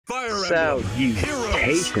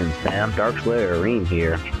Salutations, fam. Dark Slayer Arene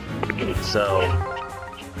here. So,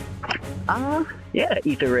 yeah,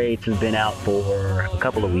 Aether Raids has been out for a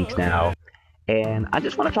couple of weeks now, and I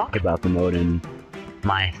just want to talk about the mode and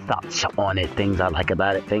my thoughts on it, things I like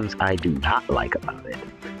about it, things I do not like about it.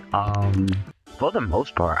 For the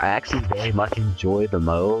most part, I actually very much enjoy the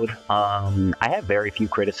mode. I have very few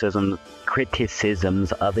criticisms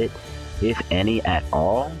of it, if any at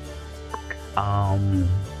all.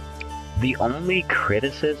 The only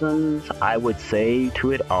criticisms I would say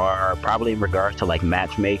to it are probably in regards to like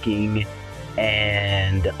matchmaking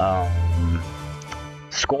and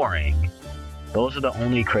scoring. Those are the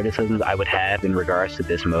only criticisms I would have in regards to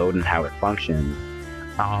this mode and how it functions.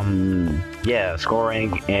 Yeah,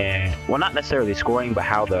 scoring and, well, not necessarily scoring, but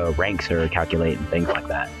how the ranks are calculated and things like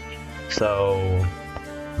that. So,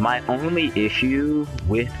 my only issue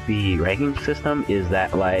with the ranking system is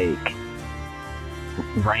that, like,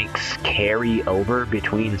 ranks carry over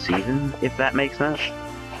between seasons, if that makes sense.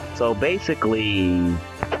 So basically,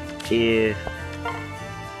 if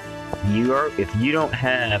you don't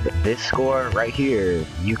have this score right here,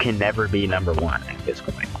 you can never be number one at this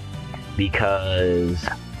point. Because,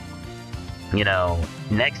 you know,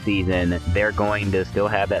 next season, they're going to still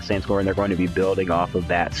have that same score, and they're going to be building off of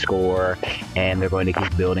that score, and they're going to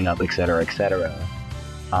keep building up, etc., etc.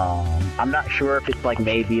 I'm not sure if it's like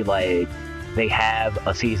maybe like they have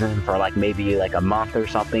a season for like maybe like a month or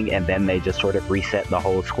something, and then they just sort of reset the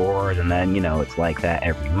whole scores, and then, you know, it's like that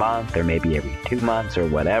every month or maybe every 2 months or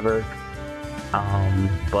whatever.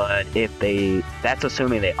 But if that's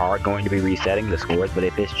assuming they are going to be resetting the scores. But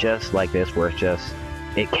if it's just like this, where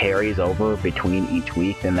it carries over between each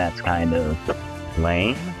week, then that's kind of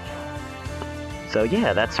lame. So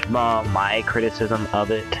yeah, that's my criticism of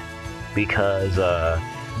it, because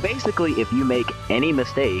basically, if you make any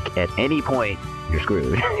mistake at any point, you're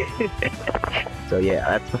screwed. So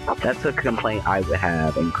yeah, that's a complaint I would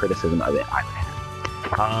have, and criticism of it I would have.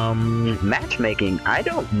 Matchmaking, I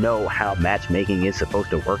don't know how matchmaking is supposed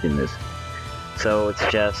to work in this. So it's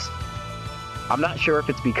just, I'm not sure if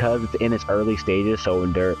it's because it's in its early stages, so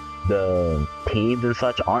the teams and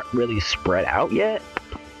such aren't really spread out yet.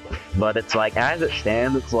 But it's like, as it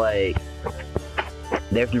stands, it's like,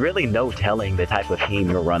 there's really no telling the type of team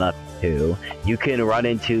you'll run up to. You can run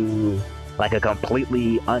into like a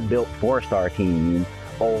completely unbuilt 4-star team,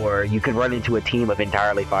 or you can run into a team of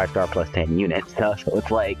entirely 5-star plus 10 units. So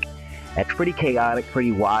it's like, that's pretty chaotic,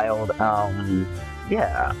 pretty wild.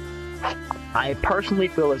 Yeah. I personally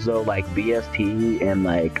feel as though like BST and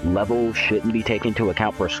like levels shouldn't be taken into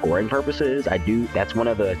account for scoring purposes. That's one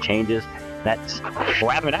of the changes. Well,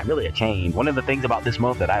 rather, not really a change. One of the things about this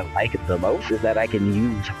mode that I like the most is that I can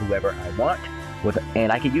use whoever I want,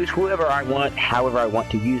 and I can use whoever I want, however I want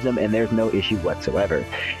to use them, and there's no issue whatsoever.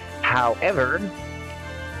 However,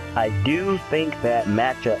 I do think that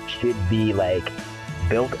matchups should be like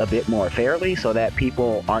built a bit more fairly, so that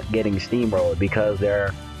people aren't getting steamrolled because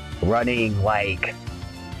they're running like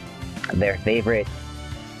their favorite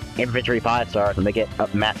infantry 5-stars and they get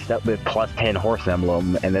matched up with plus 10 horse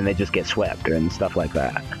emblem, and then they just get swept and stuff like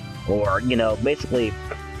that. Or, you know, basically,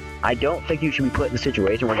 I don't think you should be put in a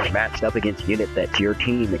situation where you're matched up against units that your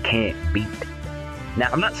team can't beat. Now,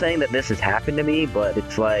 I'm not saying that this has happened to me, but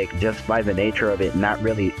it's like, just by the nature of it,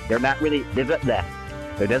 there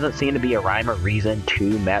doesn't seem to be a rhyme or reason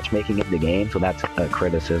to matchmaking in the game, so that's a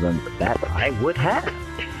criticism that I would have.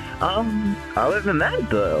 Other than that,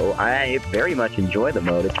 though, I very much enjoy the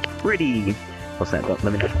mode. It's pretty... What's that? Let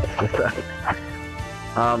me know.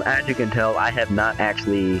 As you can tell, I have not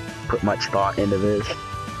actually put much thought into this.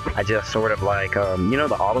 I just sort of like, you know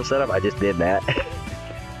the auto setup? I just did that.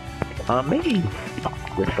 Maybe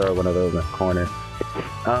just throw one of those in the corner.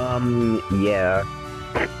 Yeah.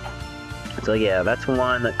 So yeah, that's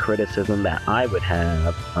one criticism that I would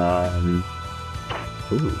have.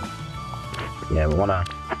 Ooh. Yeah, we wanna...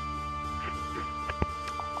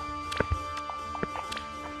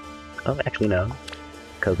 Oh, actually no,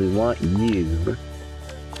 because we want you.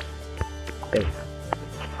 There.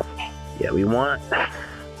 Yeah, we want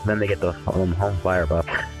them to get the home fire buff.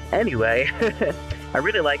 Anyway, I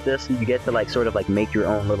really like this. You get to like sort of like make your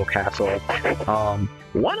own little castle.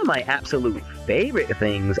 One of my absolute favorite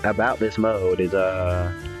things about this mode is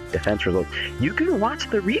defense results. You can watch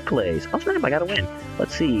the replays. Oh snap! I gotta win.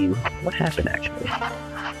 Let's see what happened actually.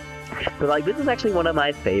 But like, this is actually one of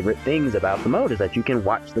my favorite things about the mode, is that you can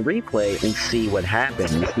watch the replay and see what happened,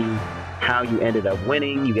 and see how you ended up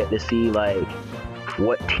winning. You get to see like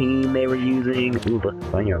what team they were using. Ooh, look,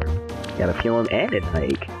 got a few of them, and it's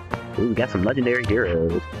like, ooh, we got some legendary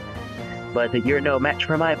heroes. But you're no match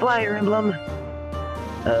for my flyer emblem.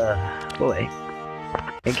 Boy.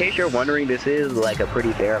 In case you're wondering, this is like a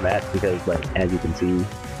pretty fair match because, like, as you can see,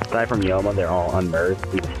 aside from Yoma, they're all unnerved.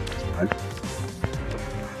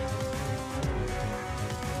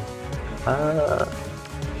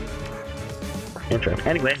 Interesting.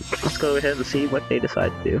 Anyway, let's go ahead and see what they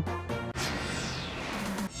decide to do.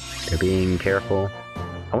 They're being careful.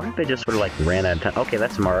 I wonder if they just sort of like ran out of time. Okay,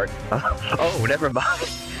 that's smart. Oh, never mind.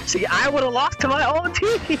 See, I would have lost to my own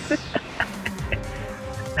team!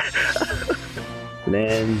 And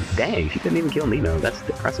then, dang, she couldn't even kill Nino. That's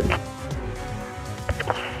depressing.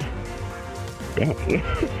 Dang.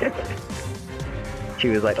 She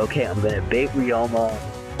was like, okay, I'm gonna bait Ryoma.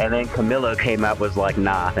 And then Camilla came out was like,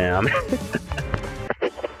 nah, fam.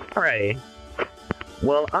 Alright.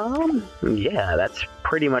 Well, yeah, that's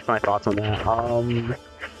pretty much my thoughts on that.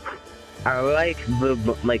 I like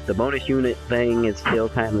the bonus unit thing is still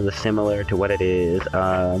kind of similar to what it is.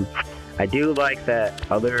 I do like that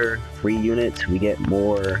other free units, we get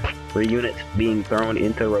more free units being thrown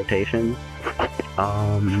into rotation.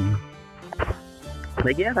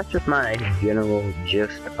 But yeah, that's just my general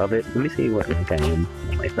gist of it. Let me see what rank I am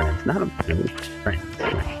with my friends. Not a friends.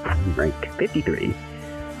 Rank 53.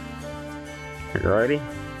 Alrighty.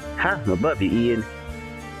 Ha! I'm above you, Ian.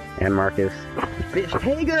 And Marcus. Fish,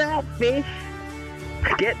 take that fish!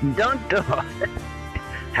 Get dunked on!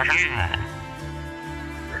 Ha ha!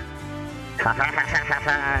 Ha ha ha ha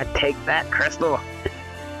ha! Take that, Crystal!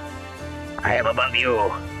 I am above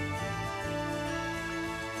you!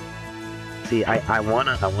 See, I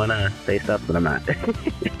wanna say stuff, but I'm not.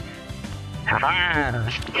 Haha!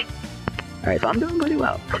 Alright, so I'm doing pretty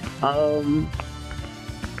well.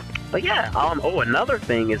 But yeah, oh, another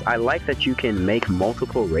thing is I like that you can make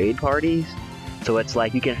multiple raid parties. So it's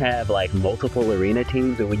like you can have like multiple arena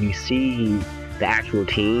teams, and when you see the actual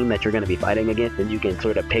team that you're going to be fighting against, then you can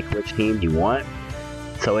sort of pick which team you want.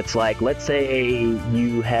 So it's like, let's say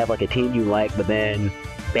you have like a team you like, but then,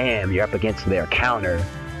 bam, you're up against their counter.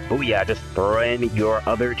 Oh yeah, just throw in your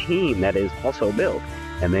other team that is also built,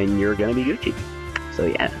 and then you're going to be Gucci. So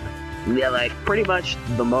yeah. Yeah, like, pretty much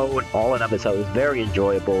the mode, all in of itself, is very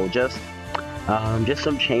enjoyable. Just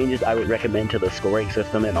some changes I would recommend to the scoring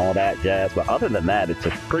system and all that jazz. But other than that, it's a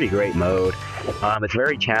pretty great mode. It's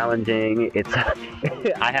very challenging. It's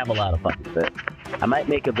I have a lot of fun with it. I might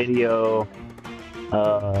make a video.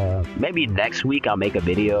 Maybe next week I'll make a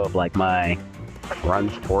video of like my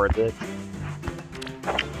runs towards it.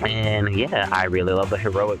 And yeah, I really love the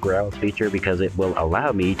Heroic Growls feature because it will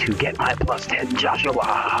allow me to get my +10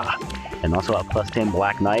 Joshua! And also a +10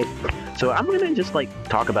 Black Knight. So I'm gonna just like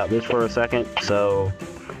talk about this for a second. So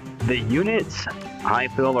the units I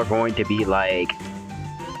feel are going to be like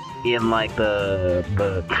in like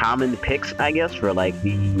the common picks, I guess, for like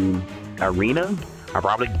the arena are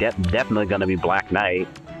probably definitely gonna be Black Knight.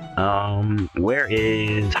 Where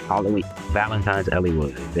is Valentine's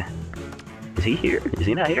Elliewood? Is he here? Is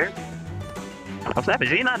he not here? Oh snap,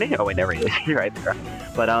 is he not here? Oh wait, there he is. He's right there.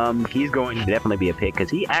 But he's going to definitely be a pick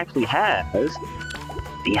because he actually has,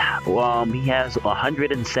 yeah, he has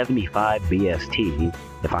 175 BST,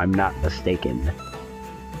 if I'm not mistaken.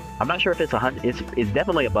 I'm not sure if it's 100. It's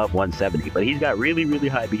definitely above 170, but he's got really, really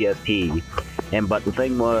high BST. But the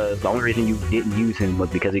thing was, the only reason you didn't use him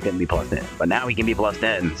was because he couldn't be +10. But now he can be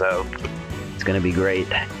 +10, so it's gonna be great.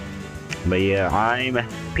 But yeah,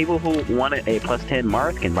 people who wanted a +10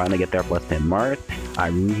 Marth can finally get their +10 Marth. I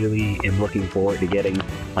really am looking forward to getting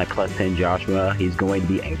my +10 Joshua. He's going to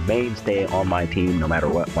be a mainstay on my team no matter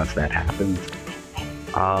what once that happens.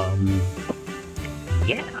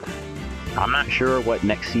 Yeah. I'm not sure what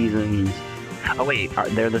next season's... Oh wait,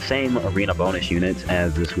 they're the same arena bonus units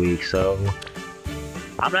as this week, so...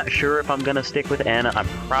 I'm not sure if I'm gonna stick with Anna. I'm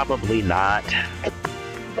probably not.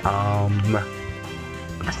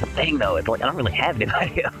 That's the thing though, it's like I don't really have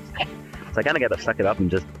anybody else. So I kinda gotta suck it up and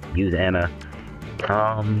just use Anna.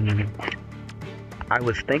 I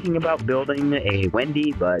was thinking about building a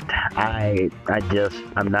Wendy, but I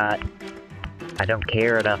don't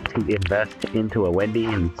care enough to invest into a Wendy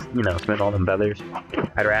and, you know, spend all them feathers.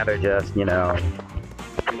 I'd rather just, you know,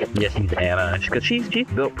 just use Anna, because she's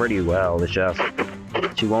built pretty well. It's just,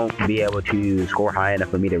 she won't be able to score high enough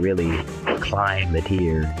for me to really climb the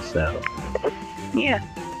tiers, so... Yeah,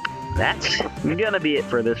 that's gonna be it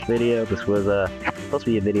for this video. This was supposed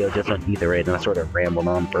to be a video just on Aether, and I sort of rambled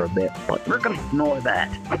on for a bit, but we're gonna ignore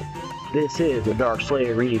that. This is the Dark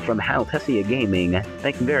Slayer reading from Haltesia Gaming.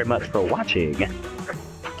 Thank you very much for watching.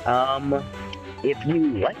 If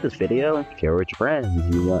you like this video, share with your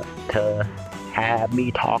friends. You want to have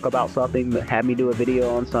me talk about something, have me do a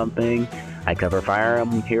video on something. I cover Fire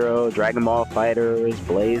Emblem Heroes, Dragon Ball Fighters,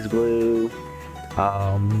 Blaze Blue,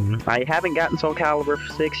 I haven't gotten Soul Calibur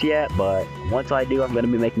 6 yet, but once I do, I'm going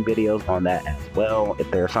to be making videos on that as well.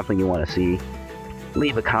 If there's something you want to see,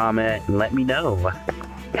 leave a comment and let me know.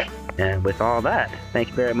 And with all that, thank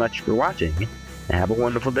you very much for watching, and have a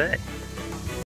wonderful day.